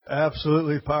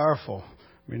Absolutely powerful.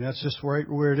 I mean, that's just right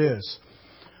where it is.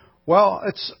 Well,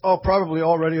 it's probably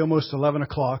already almost 11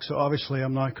 o'clock, so obviously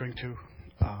I'm not going to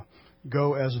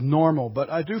go as normal. But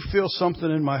I do feel something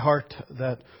in my heart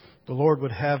that the Lord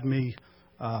would have me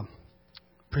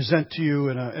present to you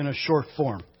in a short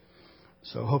form.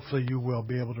 So hopefully you will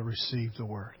be able to receive the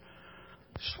word.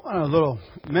 Just want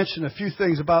to mention a few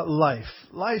things about life.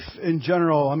 Life in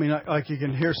general, I mean, like you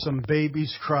can hear some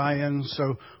babies crying.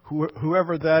 So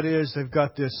whoever that is, they've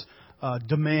got this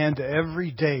demand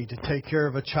every day to take care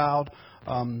of a child.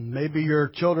 Maybe your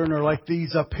children are like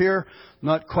these up here,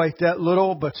 not quite that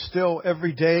little, but still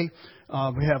every day.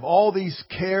 We have all these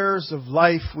cares of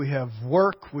life. We have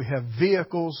work. We have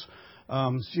vehicles.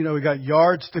 We got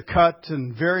yards to cut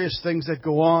and various things that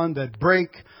go on that break.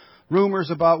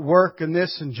 Rumors about work and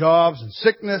this and jobs and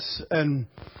sickness. And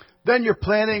then you're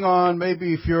planning on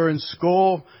maybe if you're in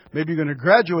school, maybe you're going to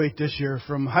graduate this year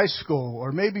from high school.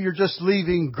 Or maybe you're just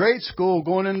leaving grade school,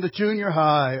 going into junior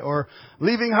high. Or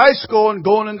leaving high school and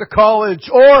going into college.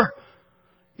 Or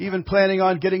even planning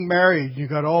on getting married. You've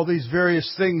got all these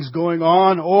various things going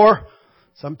on. Or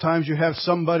sometimes you have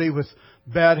somebody with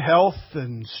bad health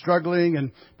and struggling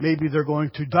and maybe they're going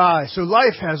to die. So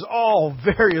life has all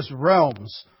various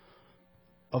realms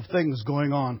of things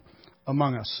going on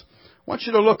among us. I want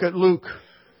you to look at Luke.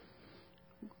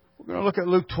 We're going to look at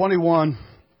Luke 21,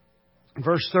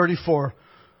 verse 34.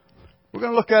 We're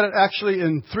going to look at it actually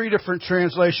in three different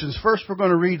translations. First, we're going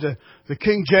to read the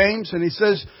King James, and he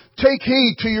says, "Take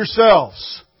heed to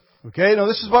yourselves." Okay, now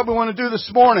this is what we want to do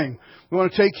this morning. We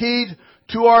want to take heed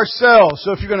to ourselves.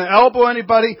 So if you're going to elbow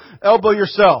anybody, elbow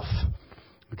yourself.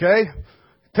 Okay?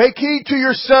 Take heed to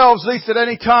yourselves, lest at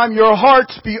any time your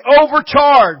hearts be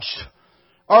overcharged.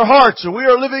 Our hearts. And we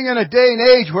are living in a day and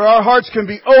age where our hearts can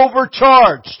be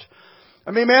overcharged.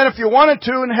 I mean, man, if you wanted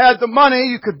to and had the money,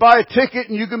 you could buy a ticket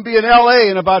and you can be in L.A.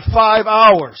 in about 5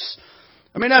 hours.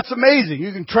 I mean, that's amazing.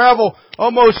 You can travel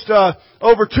almost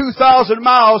over 2,000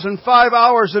 miles in 5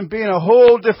 hours and be in a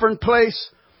whole different place.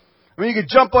 I mean, you could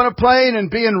jump on a plane and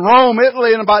be in Rome,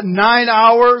 Italy in about 9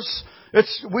 hours.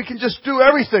 We can just do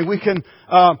everything. We can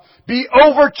be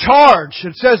overcharged.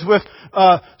 It says with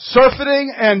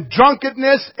surfeiting and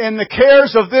drunkenness and the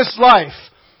cares of this life.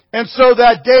 And so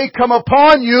that day come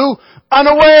upon you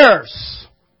unawares.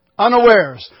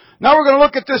 Unawares. Now we're going to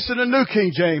look at this in the New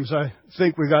King James, I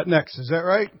think we got next. Is that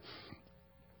right?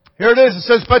 Here it is. It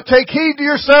says, "But take heed to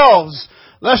yourselves,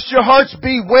 lest your hearts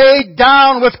be weighed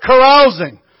down with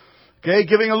carousing." Okay,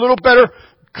 giving a little better,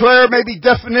 clear, maybe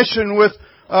definition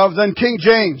than King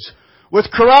James. With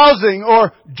carousing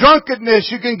or drunkenness,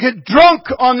 you can get drunk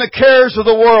on the cares of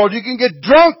the world. You can get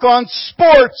drunk on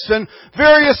sports and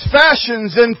various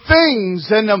fashions and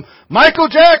things and Michael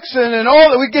Jackson and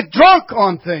all that. We get drunk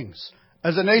on things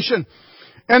as a nation.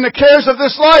 And the cares of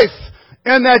this life.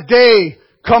 And that day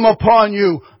come upon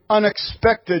you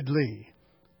unexpectedly.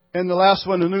 And the last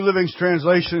one, the New Living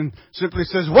Translation simply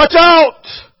says, "Watch out!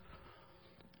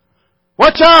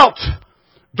 Watch out!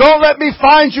 Don't let me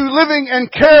find you living in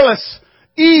careless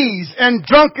ease and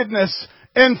drunkenness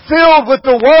and filled with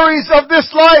the worries of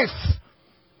this life."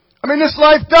 I mean, this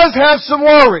life does have some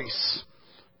worries.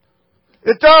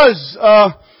 It does.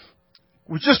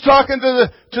 We're just talking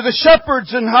to the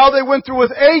shepherds and how they went through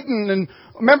with Aden. And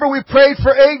remember we prayed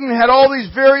for Aden, had all these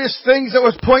various things that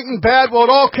was pointing bad. Well, it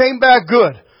all came back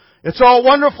good. It's all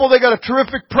wonderful. They got a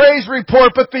terrific praise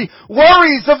report, but the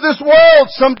worries of this world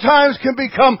sometimes can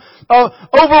become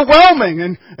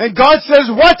overwhelming. And God says,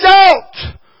 "Watch out!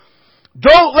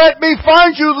 Don't let me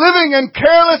find you living in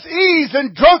careless ease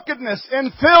and drunkenness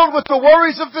and filled with the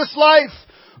worries of this life.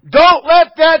 Don't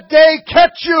let that day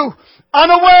catch you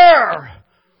unaware."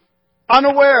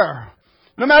 Unaware.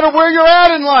 No matter where you're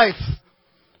at in life.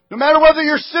 No matter whether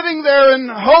you're sitting there and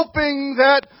hoping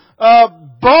that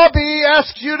Bobby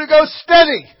asks you to go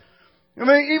steady. I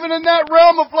mean, even in that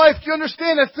realm of life, do you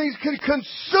understand that things can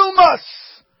consume us?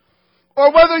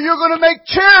 Or whether you're going to make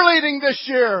cheerleading this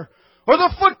year, or the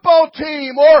football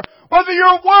team, or whether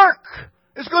your work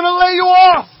is going to lay you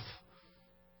off.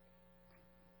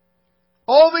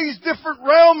 All these different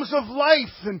realms of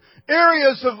life and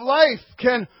areas of life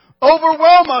can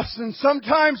overwhelm us and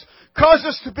sometimes cause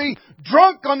us to be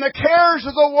drunk on the cares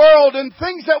of the world and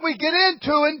things that we get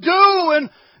into and do.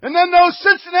 And then those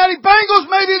Cincinnati Bengals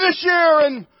maybe this year.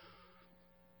 And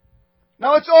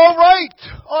now it's all right,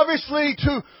 obviously,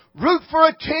 to root for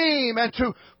a team and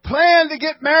to plan to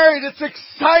get married. It's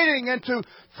exciting. And to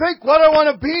think what I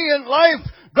want to be in life.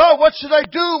 God, what should I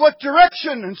do? What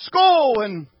direction? And school.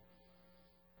 And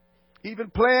even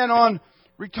plan on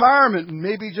retirement and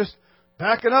maybe just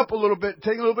backing up a little bit,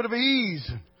 taking a little bit of ease.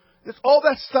 All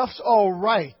that stuff's all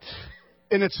right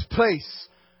in its place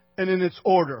and in its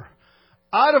order.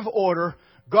 Out of order,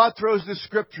 God throws this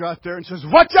scripture out there and says,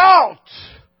 watch out!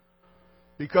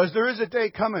 Because there is a day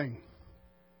coming.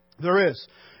 There is.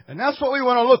 And that's what we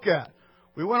want to look at.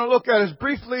 We want to look at as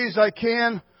briefly as I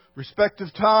can, respective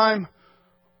time,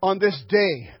 on this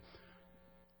day.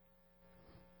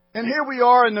 And here we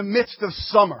are in the midst of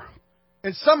summer.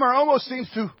 And summer almost seems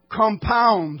to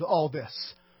compound all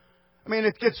this. I mean,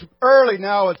 it gets early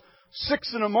now at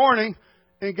 6 in the morning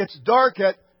and it gets dark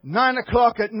at 9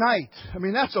 o'clock at night. I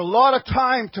mean, that's a lot of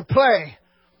time to play.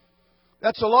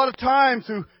 That's a lot of time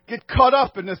to get caught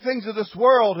up in the things of this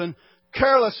world and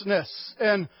carelessness.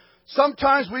 And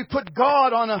sometimes we put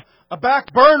God on a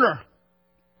back burner.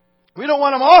 We don't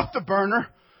want Him off the burner,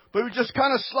 but we just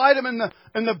kind of slide Him in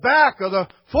the back or the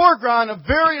foreground of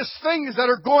various things that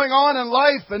are going on in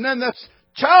life. And then that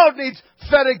child needs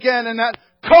fed again, and that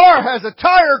car has a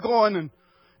tire going.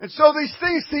 And so these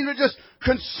things seem to just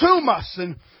consume us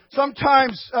and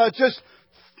sometimes just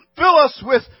fill us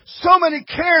with so many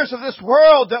cares of this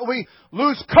world that we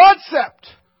lose concept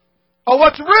of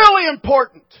what's really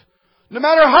important, no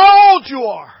matter how old you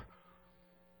are.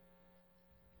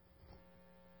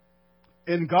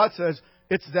 And God says,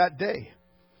 it's that day.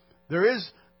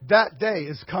 That day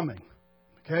is coming.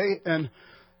 Okay? And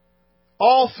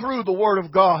all through the Word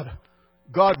of God,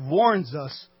 God warns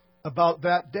us about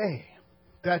that day.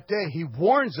 That day. He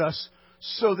warns us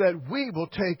so that we will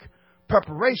take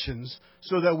preparations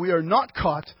so that we are not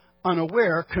caught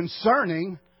unaware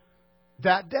concerning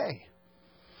that day.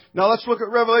 Now let's look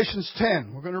at Revelations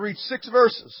 10. We're going to read 6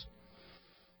 verses.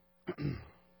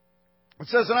 It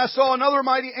says, and I saw another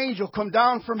mighty angel come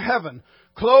down from heaven,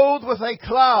 clothed with a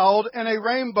cloud, and a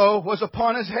rainbow was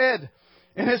upon his head.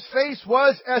 And his face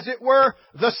was as it were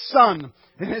the sun,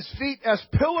 and his feet as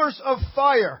pillars of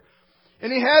fire.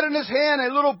 And he had in his hand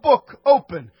a little book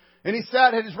open. And he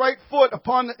set his right foot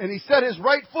upon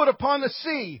the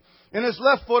sea, and his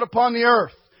left foot upon the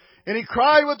earth. And he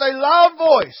cried with a loud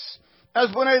voice, as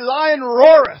when a lion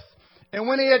roareth. And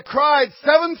when he had cried,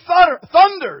 7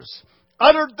 thunders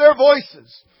uttered their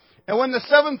voices. And when the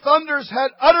 7 thunders had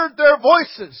uttered their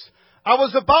voices, I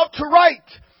was about to write.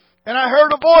 And I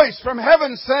heard a voice from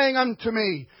heaven saying unto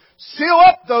me, seal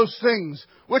up those things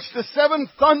which the 7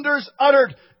 thunders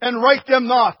uttered, and write them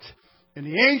not. And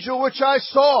the angel which I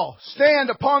saw stand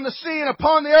upon the sea and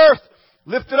upon the earth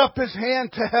lifted up his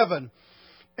hand to heaven,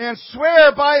 and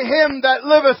sware by him that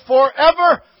liveth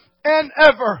forever and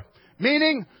ever.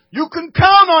 Meaning, you can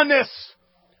count on this.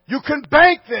 You can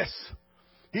bank this.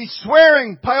 He's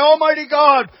swearing by Almighty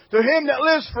God to Him that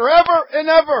lives forever and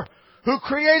ever, who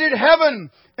created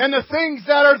heaven and the things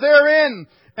that are therein,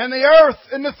 and the earth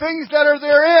and the things that are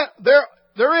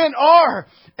therein are,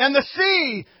 and the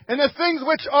sea and the things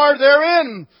which are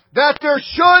therein, that there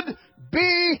should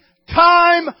be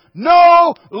time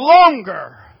no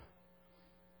longer.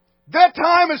 That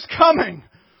time is coming.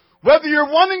 Whether you're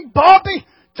wanting Bobby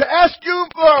to ask you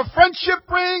for a friendship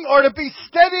ring, or to be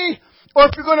steady, or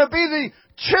if you're going to be the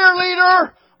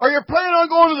cheerleader, or you're planning on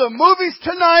going to the movies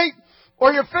tonight,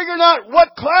 or you're figuring out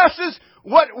what classes,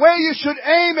 what way you should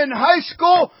aim in high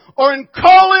school, or in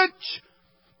college,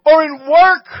 or in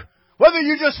work, whether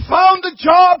you just found a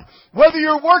job, whether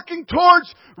you're working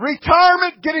towards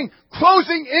retirement,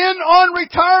 closing in on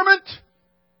retirement.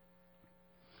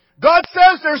 God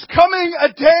says there's coming a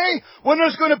day when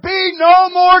there's going to be no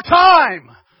more time.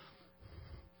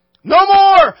 No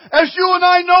more as you and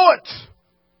I know it.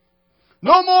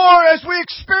 No more as we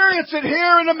experience it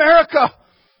here in America.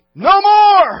 No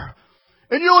more.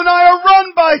 And you and I are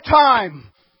run by time.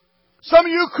 Some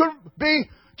of you could be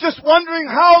just wondering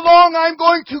how long I'm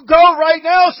going to go right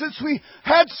now since we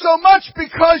had so much,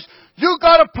 because you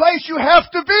got a place you have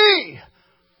to be.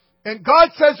 And God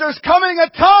says there's coming a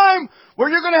time where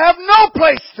you're going to have no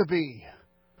place to be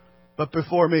but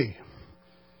before me.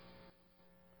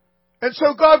 And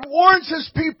so God warns His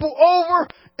people over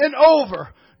and over.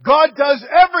 God does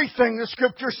everything, the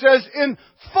Scripture says, in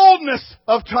fullness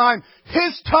of time.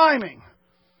 His timing.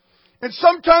 And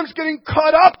sometimes getting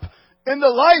caught up in the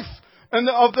life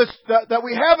of this that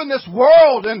we have in this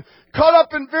world, and caught up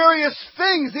in various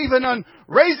things, even on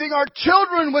raising our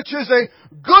children, which is a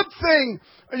good thing.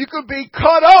 You could be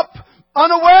caught up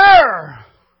unaware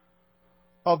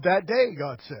of that day,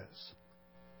 God says.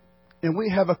 And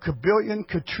we have a kabillion,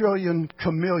 quadrillion,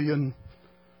 chameleon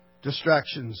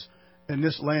distractions in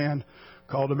this land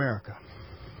called America.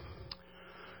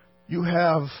 You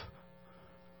have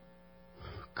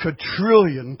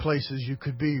quadrillion places you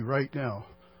could be right now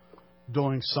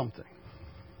doing something.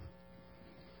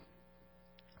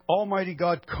 Almighty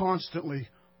God constantly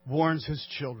warns His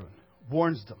children,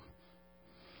 warns them.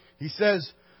 He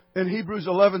says in Hebrews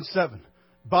 11:7,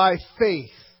 by faith,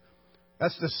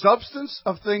 that's the substance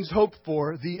of things hoped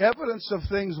for, the evidence of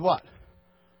things what?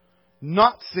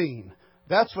 Not seen.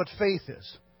 That's what faith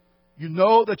is. You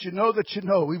know that you know that you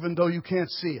know, even though you can't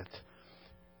see it.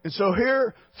 And so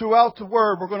here, throughout the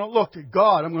Word, we're going to look at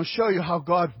God. I'm going to show you how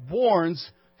God warns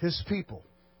His people.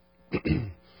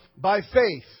 By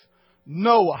faith,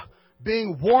 Noah,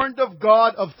 being warned of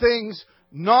God of things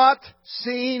not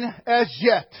seen as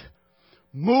yet,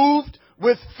 moved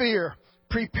with fear,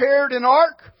 prepared an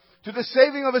ark to the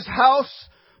saving of his house,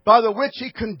 by the which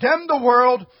he condemned the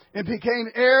world and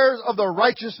became heirs of the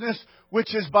righteousness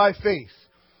which is by faith.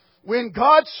 When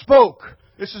God spoke,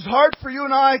 this is hard for you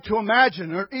and I to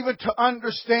imagine or even to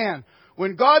understand.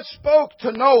 When God spoke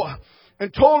to Noah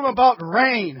and told him about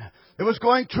rain, it was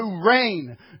going to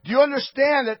rain. Do you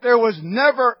understand that there was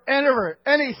never, ever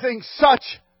anything such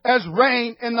as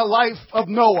rain in the life of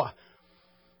Noah?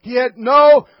 He had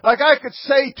no, like I could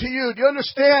say to you, do you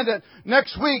understand that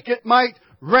next week it might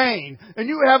rain? And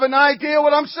you have an idea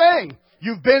what I'm saying.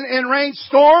 You've been in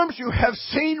rainstorms. You have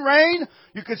seen rain.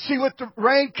 You can see what the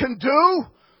rain can do.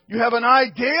 You have an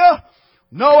idea.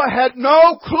 Noah had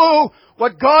no clue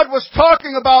what God was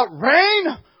talking about.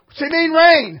 Rain? What's he mean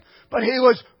rain? But he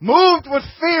was moved with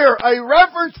fear, a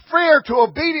reverent fear to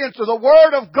obedience to the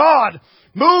Word of God.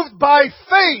 Moved by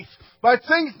faith, by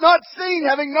things not seen,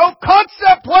 having no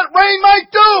concept what rain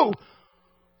might do,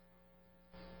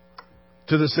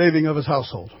 to the saving of his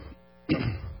household.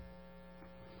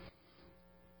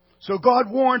 So God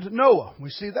warned Noah. We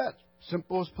see that.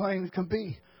 Simple as plain as can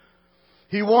be.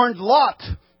 He warned Lot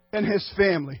and his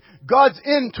family. God's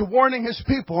into warning His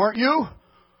people, aren't you?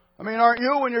 I mean, aren't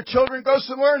you, when your children go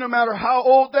somewhere, no matter how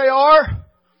old they are?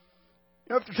 You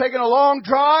know, if they're taking a long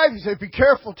drive, you say, be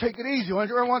careful, take it easy.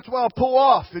 Every once in a while, pull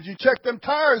off. Did you check them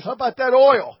tires? How about that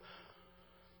oil?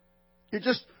 You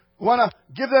just want to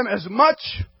give them as much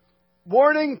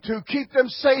warning to keep them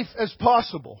safe as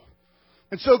possible.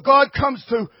 And so God comes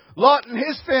to Lot and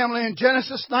his family in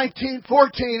Genesis 19:14.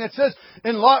 It says,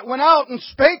 and Lot went out and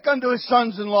spake unto his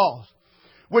sons-in-law,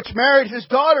 which married his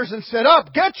daughters, and said,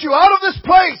 up, get you out of this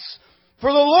place,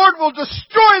 for the Lord will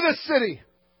destroy this city.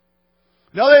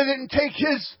 Now they didn't take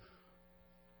his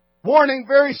warning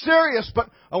very serious, but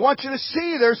I want you to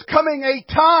see there's coming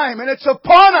a time, and it's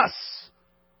upon us.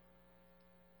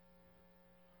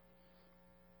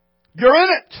 You're in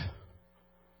it.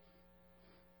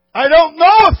 I don't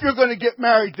know if you're going to get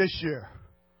married this year.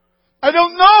 I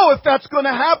don't know if that's going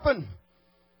to happen.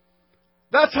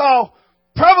 That's how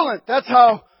prevalent, that's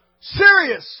how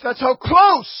serious, that's how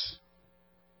close.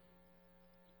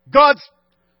 God's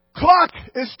clock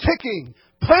is ticking.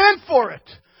 Plan for it.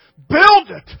 Build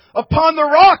it upon the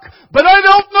rock. But I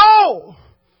don't know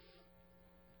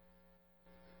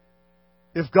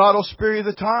if God will spare you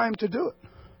the time to do it.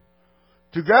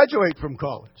 To graduate from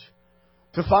college.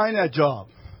 To find that job.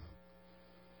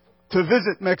 To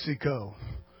visit Mexico.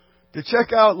 To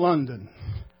check out London.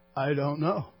 I don't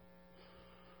know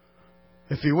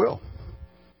if He will.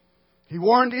 He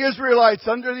warned the Israelites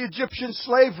under the Egyptian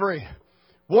slavery.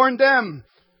 Warned them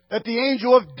that the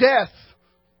angel of death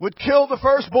would kill the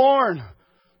firstborn.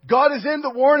 God is into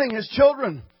warning His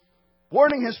children.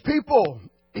 Warning His people.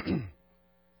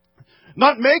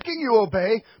 Not making you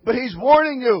obey, but He's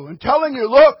warning you and telling you,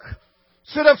 look,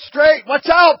 sit up straight, watch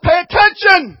out, pay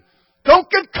attention, don't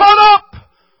get caught up.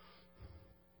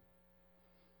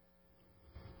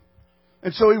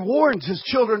 And so He warns His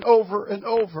children over and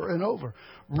over and over.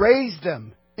 Raise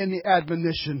them in the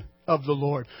admonition of the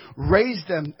Lord. Raise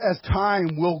them as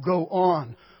time will go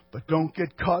on. But don't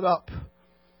get caught up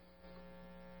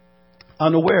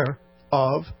unaware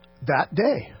of that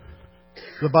day.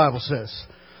 The Bible says.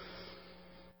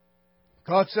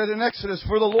 God said in Exodus,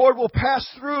 for the Lord will pass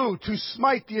through to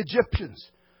smite the Egyptians.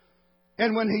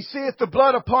 And when He seeth the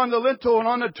blood upon the lintel and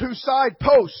on the two side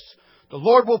posts, the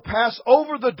Lord will pass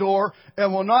over the door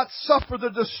and will not suffer the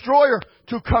destroyer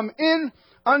to come in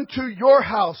unto your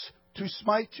house to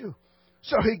smite you.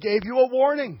 So He gave you a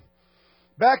warning.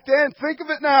 Back then, think of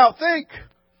it now. Think.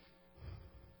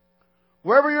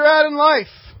 Wherever you're at in life,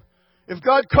 if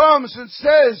God comes and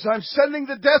says, I'm sending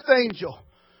the death angel,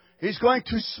 He's going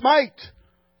to smite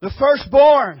the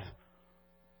firstborn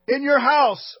in your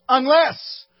house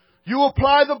unless you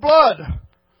apply the blood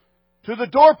to the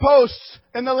doorposts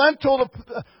and the lintel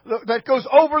that goes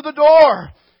over the door.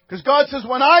 Because God says,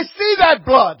 when I see that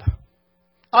blood,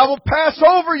 I will pass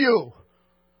over you.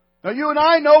 Now you and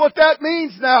I know what that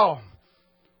means now.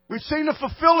 We've seen the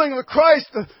fulfilling of Christ,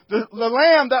 the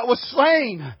Lamb that was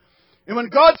slain. And when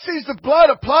God sees the blood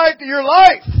applied to your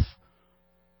life,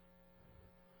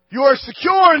 you are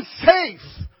secure and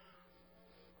safe.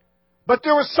 But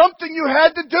there was something you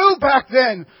had to do back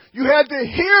then. You had to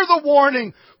hear the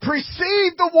warning,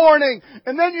 precede the warning,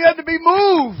 and then you had to be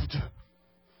moved.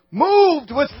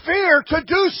 Moved with fear to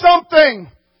do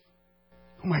something.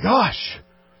 Oh my gosh,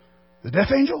 the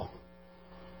death angel?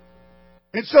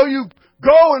 And so you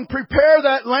go and prepare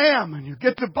that lamb, and you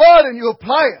get the blood and you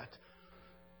apply it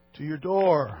to your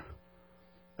door.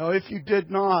 Now if you did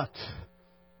not,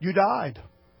 you died.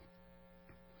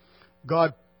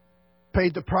 God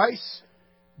paid the price,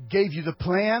 gave you the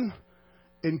plan,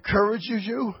 encourages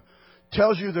you,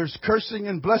 tells you there's cursing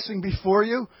and blessing before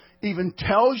you, even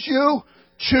tells you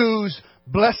choose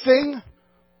blessing,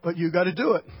 but you got to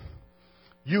do it.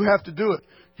 You have to do it.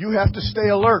 You have to stay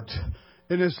alert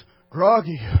in this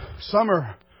groggy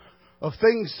summer of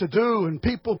things to do and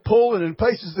people pulling and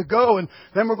places to go, and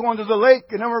then we're going to the lake,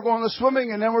 and then we're going to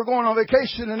swimming, and then we're going on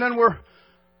vacation,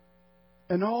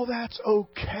 and all that's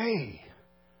okay.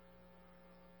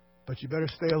 But you better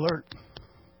stay alert.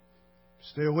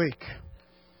 Stay awake.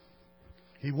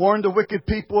 He warned the wicked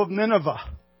people of Nineveh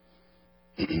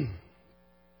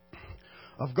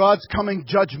of God's coming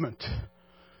judgment.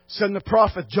 Send the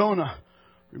prophet Jonah.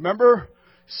 Remember?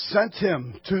 Sent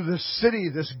him to this city,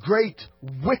 this great,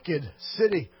 wicked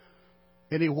city.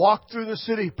 And he walked through the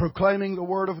city proclaiming the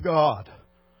word of God.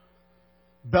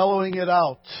 Bellowing it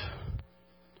out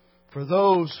for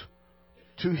those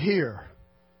to hear.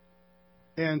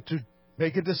 And to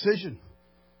make a decision,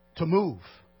 to move,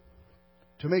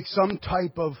 to make some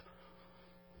type of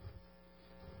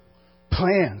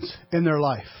plans in their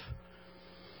life.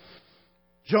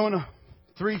 Jonah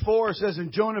 3:4 says,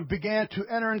 and Jonah began to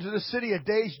enter into the city a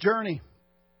day's journey.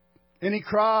 And he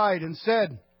cried and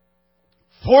said,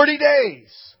 40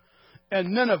 days,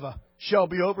 and Nineveh shall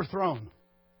be overthrown.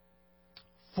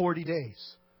 40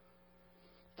 days.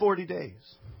 40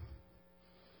 days.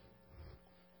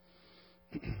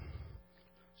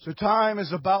 So time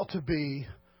is about to be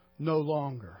no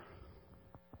longer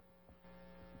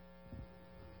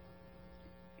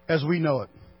as we know it.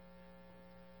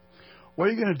 What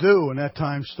are you going to do when that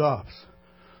time stops?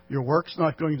 Your work's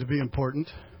not going to be important.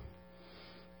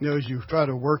 As you try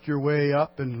to work your way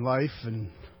up in life, and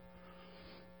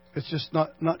it's just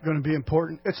not going to be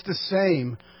important. It's the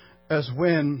same as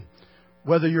when,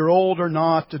 whether you're old or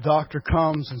not, the doctor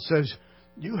comes and says,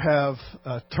 you have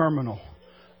a terminal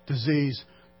disease.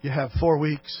 You have 4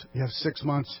 weeks, you have 6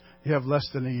 months, you have less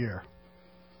than a year.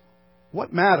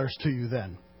 What matters to you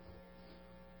then?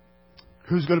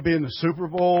 Who's going to be in the Super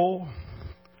Bowl?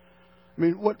 I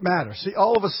mean, what matters? See,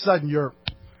 all of a sudden you're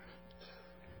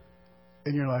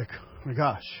like, oh my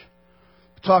gosh.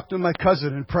 Talk to my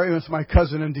cousin and pray with my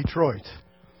cousin in Detroit.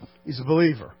 He's a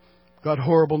believer. Got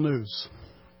horrible news.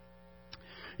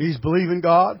 He's believing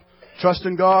God,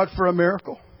 trusting God for a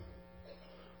miracle.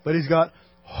 But he's got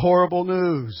horrible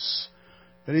news.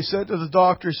 And he said to the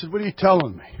doctor, he said, what are you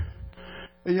telling me?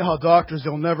 And you know how doctors,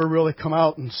 they'll never really come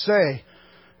out and say.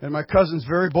 And my cousin's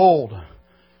very bold.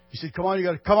 He said, come on, you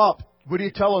got to come up. What are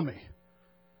you telling me?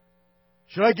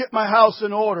 Should I get my house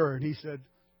in order? And he said,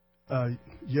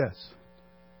 yes.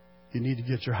 You need to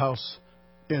get your house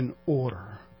in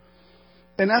order.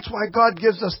 And that's why God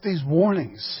gives us these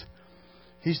warnings.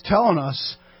 He's telling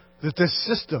us that this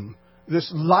system,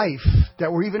 this life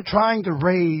that we're even trying to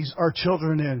raise our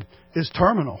children in is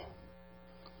terminal.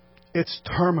 It's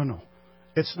terminal.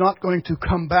 It's not going to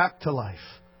come back to life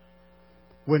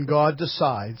when God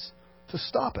decides to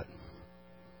stop it.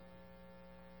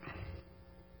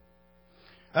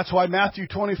 That's why Matthew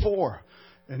 24,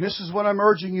 and this is what I'm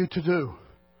urging you to do.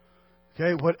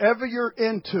 Okay, whatever you're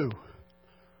into,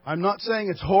 I'm not saying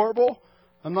it's horrible.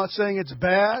 I'm not saying it's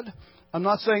bad. I'm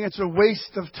not saying it's a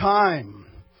waste of time.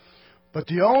 But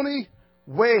the only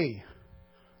way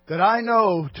that I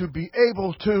know to be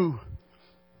able to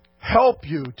help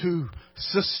you to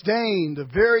sustain the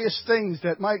various things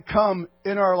that might come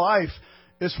in our life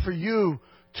is for you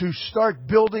to start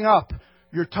building up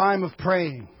your time of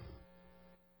praying,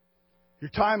 your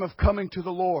time of coming to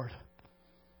the Lord,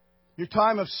 your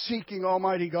time of seeking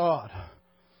Almighty God.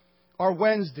 Our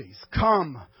Wednesdays,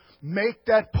 come, make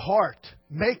that part,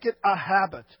 make it a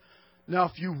habit. Now,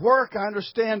 if you work, I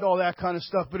understand all that kind of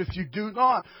stuff, but if you do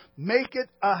not, make it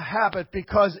a habit,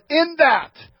 because in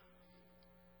that,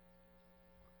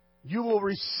 you will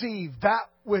receive that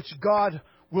which God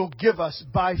will give us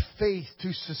by faith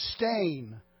to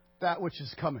sustain that which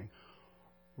is coming.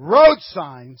 Road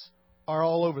signs are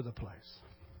all over the place.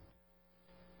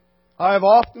 I have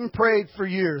often prayed for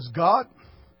years, God,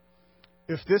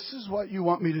 if this is what you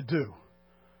want me to do,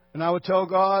 And I would tell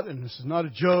God, and this is not a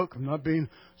joke, I'm not being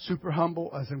super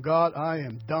humble. I said, God, I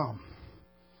am dumb.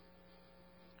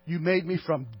 You made me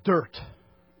from dirt.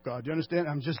 God, you understand?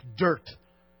 I'm just dirt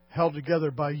held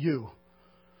together by you.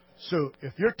 So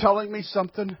if you're telling me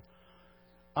something,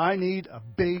 I need a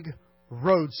big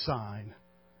road sign.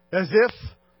 As if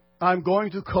I'm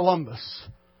going to Columbus.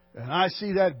 And I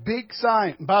see that big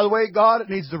sign. And by the way, God, it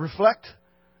needs to reflect.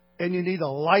 And you need to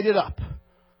light it up.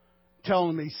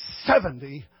 Telling me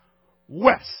 70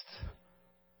 west.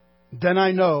 Then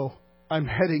I know I'm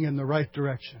heading in the right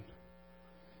direction.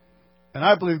 And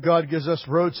I believe God gives us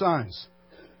road signs.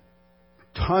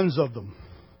 Tons of them.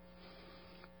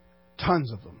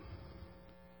 Tons of them.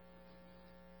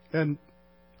 And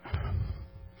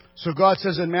so God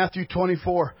says in Matthew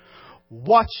 24,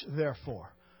 watch therefore.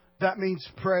 That means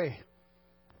pray.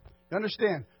 You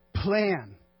understand?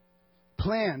 Plan.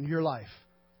 Plan your life.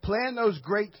 Plan those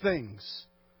great things.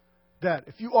 That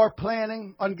if you are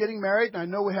planning on getting married, and I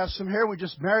know we have some here, we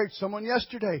just married someone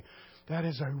yesterday. That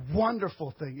is a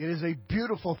wonderful thing. It is a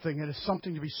beautiful thing. It is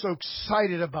something to be so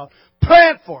excited about.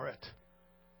 Plan for it.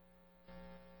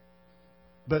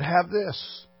 But have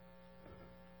this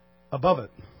above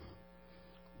it.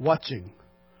 Watching.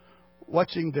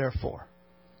 Watching, therefore.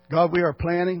 God, we are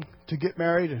planning to get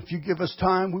married, and if you give us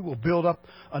time, we will build up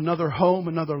another home,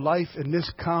 another life in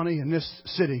this county, in this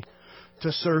city,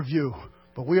 to serve you.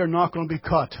 But we are not going to be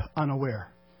caught unaware.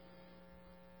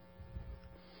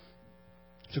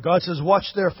 So God says, watch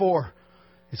therefore.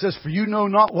 He says, for you know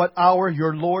not what hour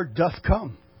your Lord doth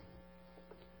come.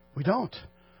 We don't.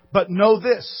 But know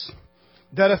this,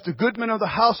 that if the goodman of the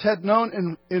house had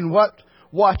known in what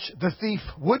watch the thief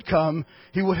would come,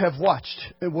 he would have watched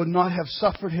and would not have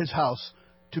suffered his house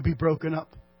to be broken up.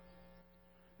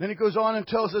 Then he goes on and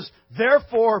tells us,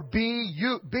 therefore be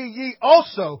ye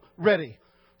also ready.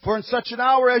 For in such an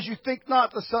hour as you think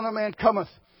not, the Son of Man cometh.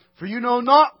 For you know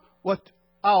not what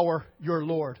hour your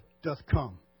Lord doth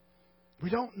come. We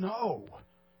don't know.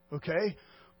 Okay?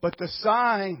 But the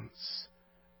signs,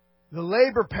 the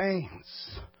labor pains,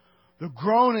 the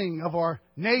groaning of our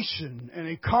nation and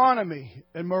economy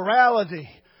and morality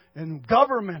and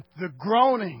government, the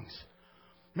groanings,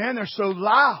 man, they're so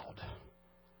loud.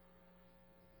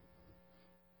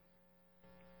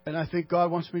 And I think God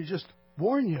wants me to just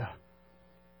warn you.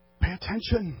 Pay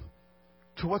attention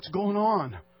to what's going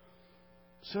on.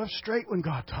 Sit up straight when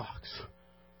God talks.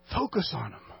 Focus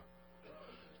on Him.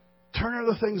 Turn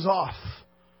other things off.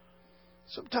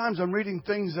 Sometimes I'm reading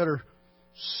things that are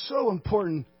so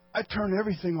important, I turn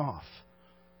everything off.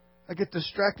 I get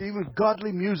distracted, even with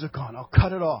godly music on. I'll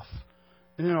cut it off.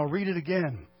 And then I'll read it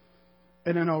again.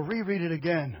 And then I'll reread it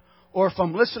again. Or if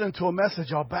I'm listening to a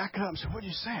message, I'll back up and say, what did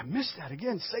you say? I missed that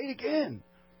again. Say it again.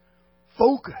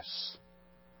 Focus.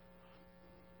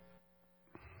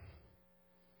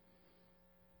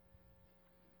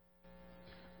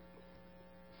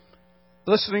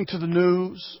 Listening to the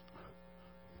news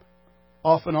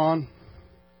off and on.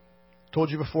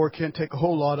 Told you before, can't take a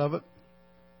whole lot of it.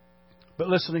 But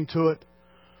listening to it,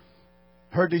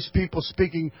 heard these people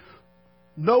speaking.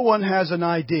 No one has an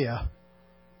idea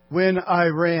when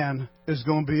Iran is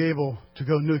going to be able to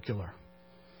go nuclear.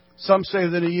 Some say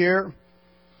within a year.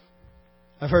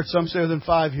 I've heard some say within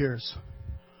 5 years.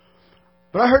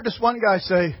 But I heard this one guy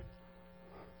say,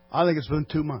 I think it's within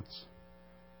 2 months.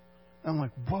 I'm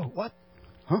like, whoa, what?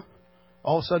 Huh?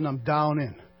 All of a sudden I'm down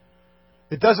in.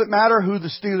 It doesn't matter who the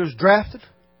Steelers drafted.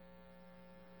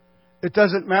 It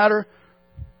doesn't matter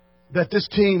that this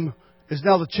team is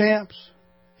now the champs.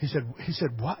 He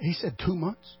said, what? He said 2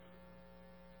 months?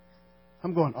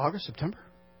 I'm going August, September?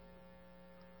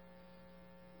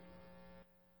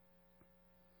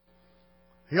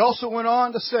 He also went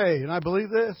on to say, and I believe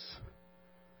this,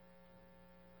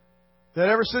 that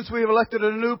ever since we have elected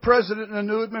a new president and a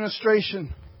new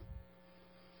administration,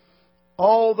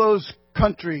 all those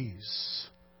countries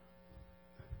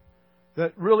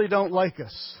that really don't like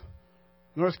us,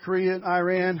 North Korea and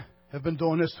Iran, have been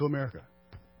doing this to America.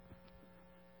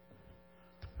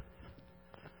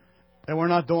 And we're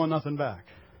not doing nothing back.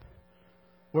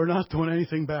 We're not doing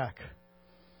anything back.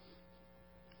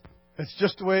 It's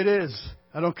just the way it is.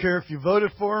 I don't care if you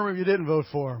voted for him or you didn't vote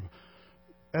for him.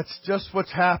 That's just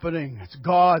what's happening. It's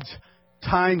God's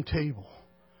timetable.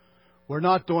 We're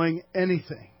not doing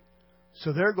anything.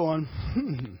 So they're going,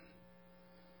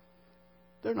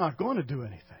 They're not going to do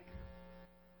anything.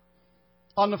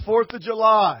 On the 4th of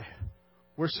July,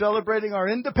 we're celebrating our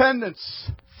independence,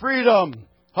 freedom,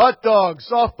 hot dogs,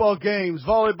 softball games,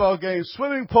 volleyball games,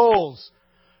 swimming pools.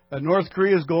 And North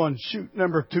Korea's going, shoot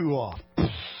number 2 off.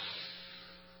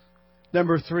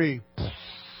 Number 3.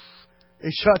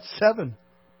 They shot 7.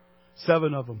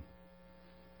 7 of them.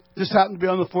 Just happened to be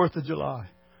on the 4th of July.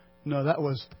 No, that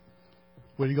was,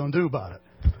 what are you going to do about it?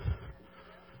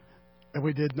 And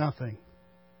we did nothing.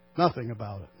 Nothing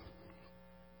about it.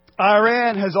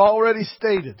 Iran has already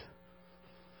stated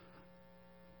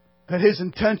that his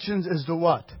intentions is to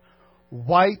what?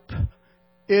 Wipe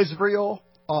Israel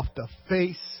off the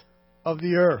face of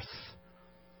the earth.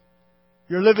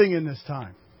 You're living in this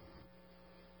time.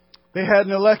 They had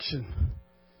an election.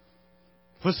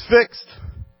 It was fixed.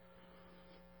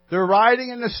 They're riding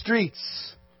in the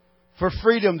streets for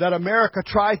freedom that America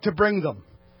tried to bring them.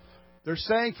 They're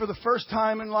saying for the first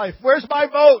time in life, "Where's my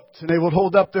vote?" And they would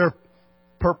hold up their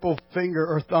purple finger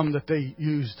or thumb that they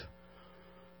used.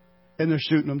 And they're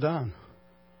shooting them down.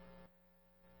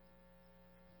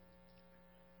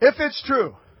 If it's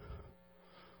true,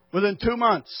 within 2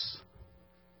 months,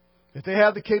 if they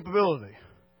have the capability,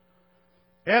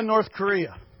 and North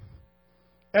Korea,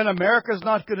 and America's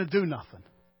not going to do nothing,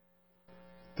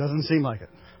 doesn't seem like it.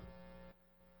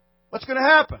 What's going to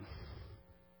happen?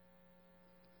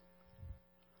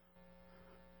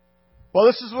 Well,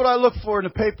 this is what I look for in the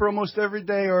paper almost every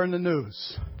day or in the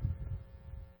news.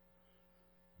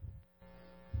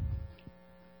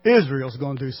 Israel's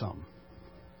going to do something.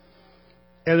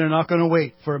 And they're not going to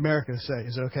wait for America to say,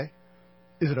 "Is it okay?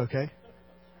 Is it okay?"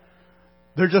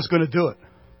 They're just going to do it.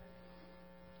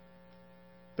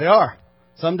 They are.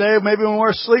 Someday, maybe when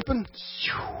we're sleeping,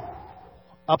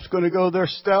 up's going to go their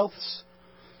stealths,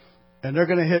 and they're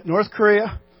going to hit North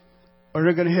Korea, or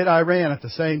they're going to hit Iran at the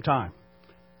same time.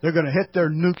 They're going to hit their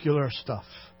nuclear stuff.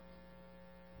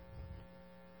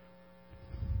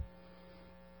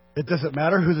 It doesn't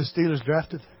matter who the Steelers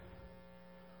drafted,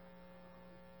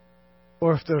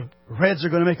 or if the Reds are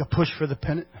going to make a push for the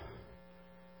pennant.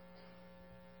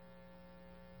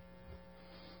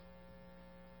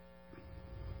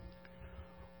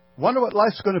 Wonder what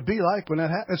life's going to be like when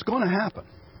that happens. It's going to happen.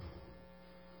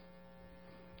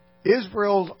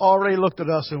 Israel already looked at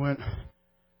us and went,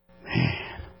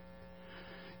 "Man,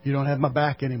 you don't have my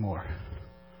back anymore."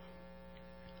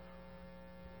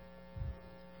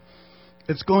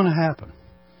 It's going to happen.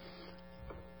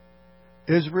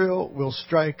 Israel will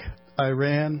strike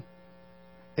Iran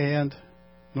and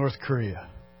North Korea.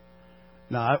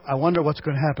 Now, I wonder what's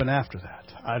going to happen after that.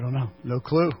 I don't know. No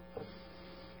clue.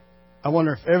 I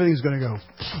wonder if everything's going to go,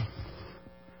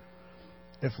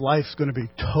 if life's going to be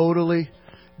totally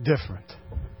different.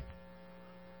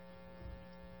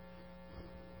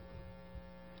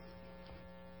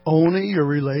 Only your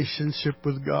relationship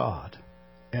with God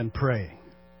and praying.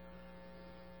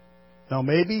 Now,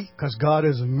 maybe because God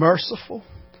is merciful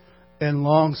and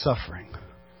long-suffering,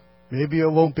 maybe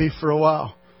it won't be for a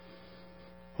while.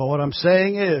 But what I'm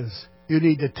saying is, you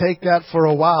need to take that for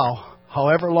a while,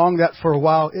 however long that for a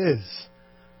while is,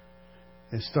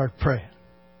 and start praying.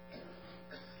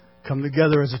 Come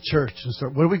together as a church and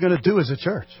start. What are we going to do as a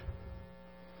church?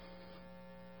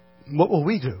 What will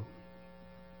we do?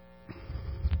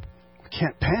 We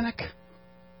can't panic.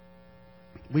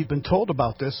 We've been told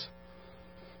about this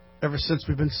ever since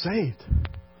we've been saved.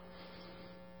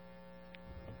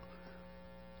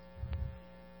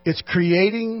 It's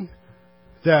creating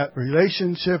that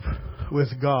relationship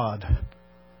with God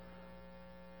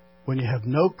when you have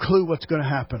no clue what's going to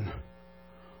happen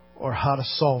or how to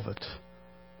solve it.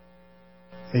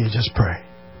 And you just pray.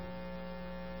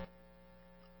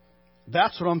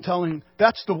 That's what I'm telling.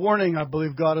 That's the warning I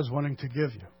believe God is wanting to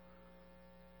give you.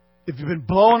 If you've been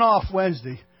blown off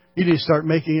Wednesday, you need to start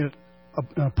making it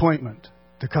an appointment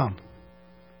to come,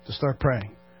 to start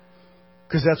praying.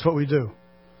 Because that's what we do.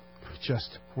 We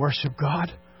just worship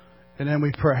God, and then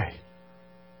we pray.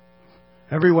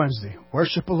 Every Wednesday,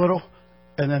 worship a little,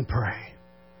 and then pray.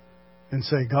 And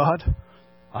say, "God,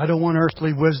 I don't want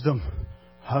earthly wisdom.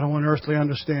 I don't want earthly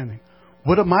understanding.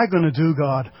 What am I going to do,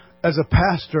 God, as a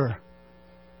pastor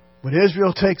when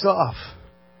Israel takes off?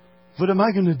 What am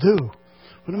I going to do?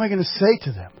 What am I going to say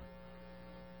to them?"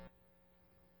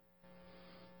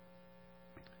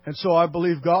 And so I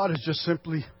believe God is just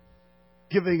simply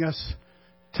giving us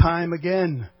time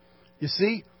again. You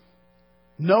see,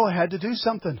 Noah had to do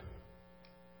something.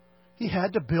 He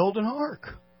had to build an ark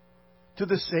to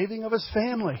the saving of his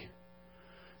family.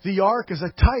 The ark is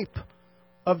a type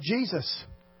of Jesus.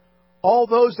 All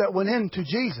those that went into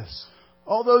Jesus,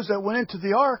 all those that went into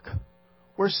the ark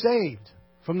were saved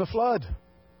from the flood.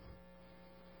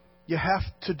 You have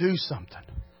to do something.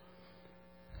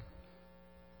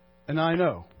 And I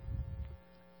know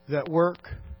that work,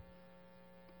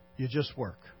 you just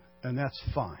work. And that's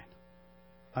fine.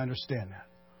 I understand that.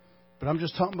 But I'm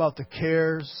just talking about the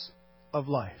cares of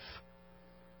life.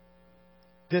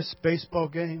 this baseball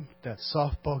game, that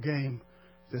softball game,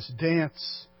 this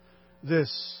dance,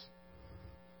 this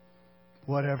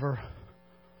whatever,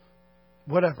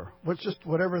 just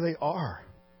whatever they are.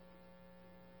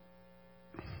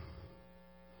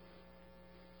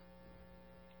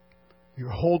 You're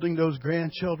holding those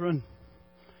grandchildren.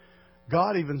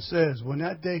 God even says, when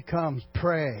that day comes,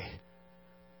 pray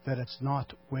that it's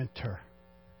not winter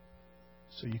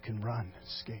so you can run,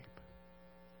 escape.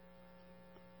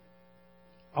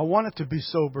 I want it to be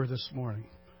sober this morning.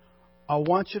 I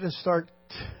want you to start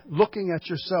looking at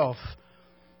yourself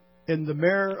in the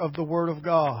mirror of the Word of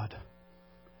God,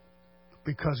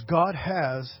 because God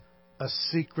has a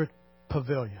secret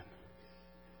pavilion.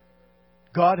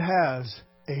 God has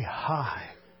a high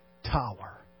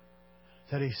tower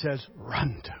that He says,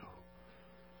 run to.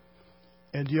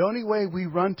 And the only way we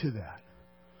run to that,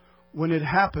 when it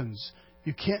happens,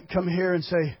 you can't come here and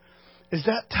say, is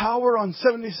that tower on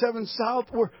 77 South?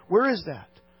 Where is that?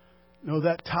 No,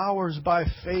 that tower is by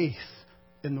faith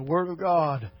in the Word of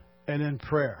God and in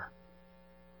prayer.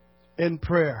 In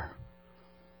prayer.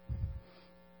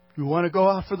 You want to go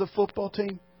out for the football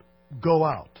team? Go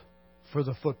out for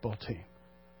the football team.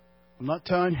 I'm not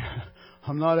telling you,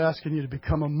 I'm not asking you to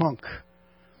become a monk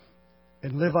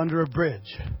and live under a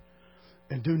bridge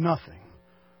and do nothing.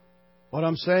 What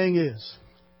I'm saying is,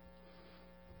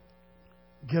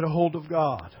 get a hold of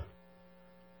God.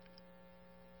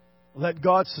 Let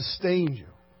God sustain you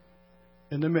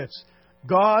in the midst.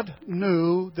 God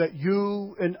knew that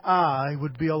you and I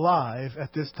would be alive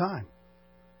at this time.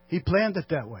 He planned it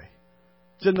that way.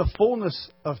 It's in the fullness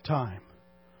of time.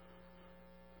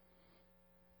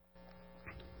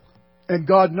 And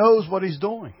God knows what He's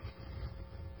doing.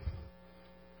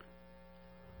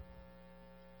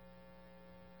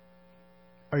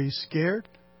 Are you scared?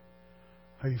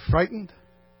 Are you frightened?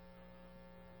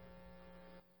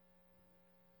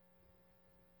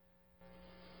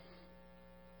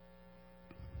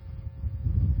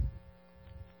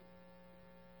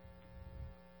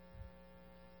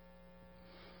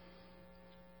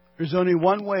 There's only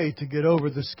one way to get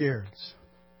over the scareds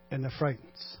and the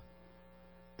frightens,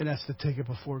 and that's to take it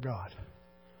before God.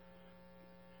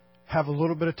 Have a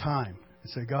little bit of time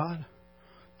and say, God,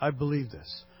 I believe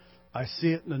this. I see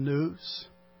it in the news,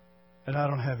 and I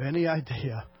don't have any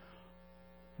idea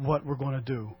what we're going to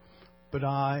do, but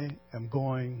I am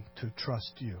going to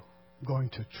trust you. I'm going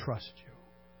to trust you.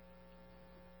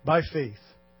 By faith,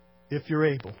 if you're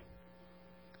able,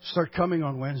 start coming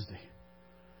on Wednesday.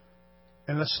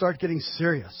 And let's start getting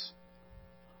serious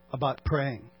about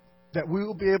praying, that we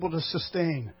will be able to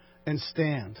sustain and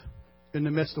stand in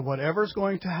the midst of whatever is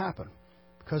going to happen,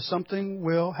 because something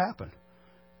will happen.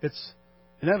 It's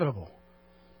inevitable.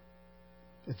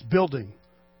 It's building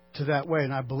to that way.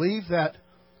 And I believe that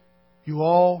you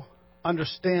all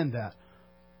understand that.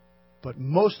 But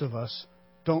most of us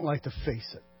don't like to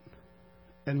face it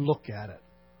and look at it.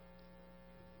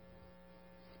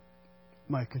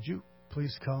 Mike, could you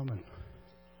please come? And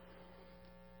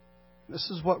this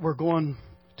is what we're going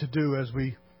to do as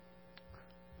we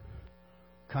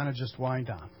kind of just wind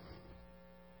down.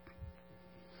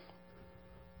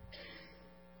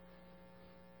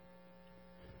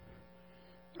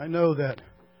 I know that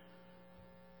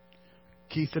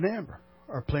Keith and Amber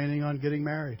are planning on getting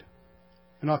married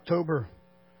in October.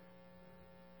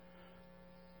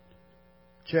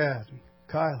 Chad and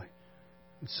Kylie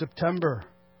in September.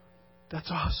 That's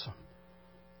awesome.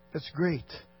 That's great.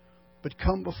 But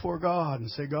come before God and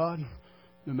say, God,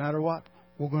 no matter what,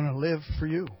 we're going to live for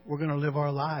you. We're going to live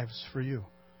our lives for you.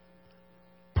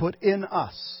 Put in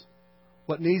us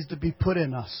what needs to be put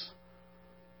in us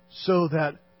so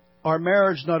that our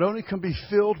marriage not only can be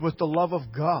filled with the love of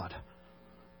God,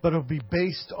 but it'll be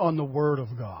based on the Word of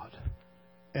God.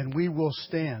 And we will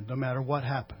stand no matter what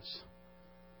happens.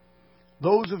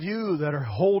 Those of you that are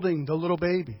holding the little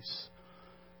babies,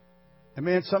 and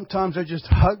man, sometimes I just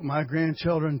hug my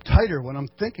grandchildren tighter when I'm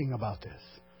thinking about this.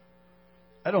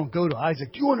 I don't go to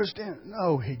Isaac, do you understand?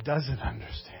 No, he doesn't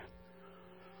understand.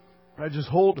 But I just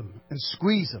hold him and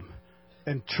squeeze him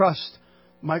and trust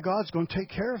my God's going to take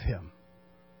care of him.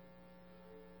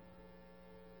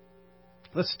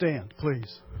 Let's stand,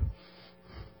 please.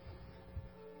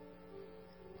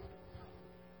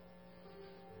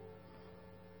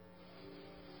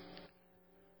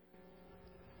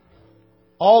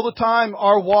 All the time,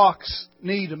 our walks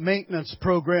need a maintenance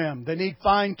program. They need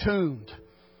fine-tuned.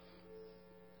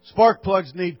 Spark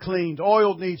plugs need cleaned.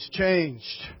 Oil needs changed.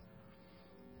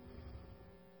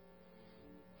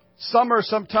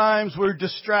 Sometimes we're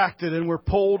distracted and we're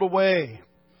pulled away.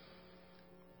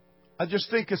 I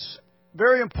just think it's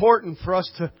very important for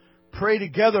us to pray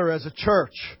together as a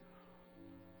church.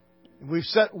 We've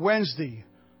set Wednesday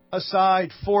aside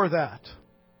for that.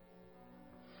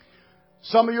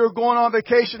 Some of you are going on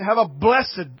vacation. Have a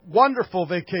blessed, wonderful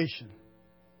vacation.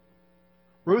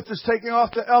 Ruth is taking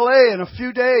off to LA in a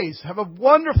few days. Have a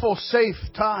wonderful, safe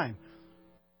time.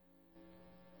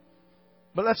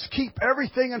 But let's keep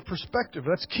everything in perspective.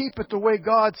 Let's keep it the way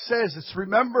God says. It's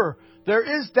remember,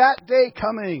 there is that day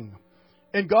coming.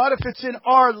 And God, if it's in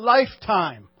our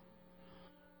lifetime,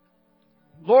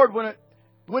 Lord,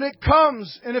 when it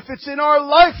comes, and if it's in our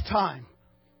lifetime,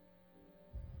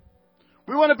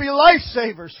 we want to be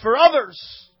lifesavers for others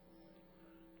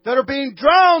that are being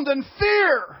drowned in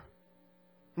fear,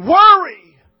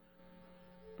 worry.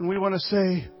 And we want to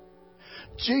say,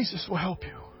 Jesus will help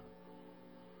you.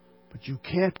 But you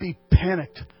can't be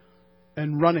panicked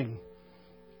and running.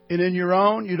 And in your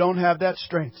own, you don't have that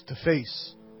strength to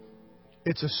face.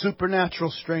 It's a supernatural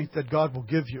strength that God will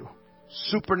give you.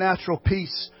 Supernatural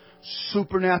peace,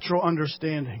 supernatural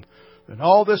understanding. And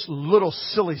all this little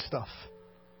silly stuff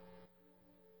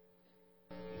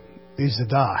needs to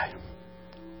die.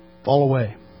 Fall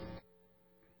away.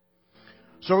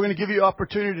 So we're going to give you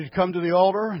opportunity to come to the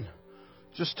altar and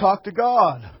just talk to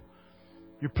God.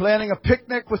 You're planning a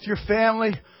picnic with your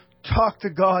family. Talk to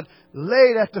God.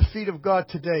 Lay it at the feet of God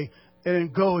today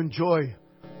and go enjoy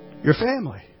your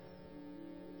family.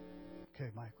 Okay,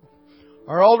 Michael.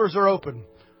 Our altars are open.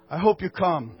 I hope you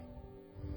come.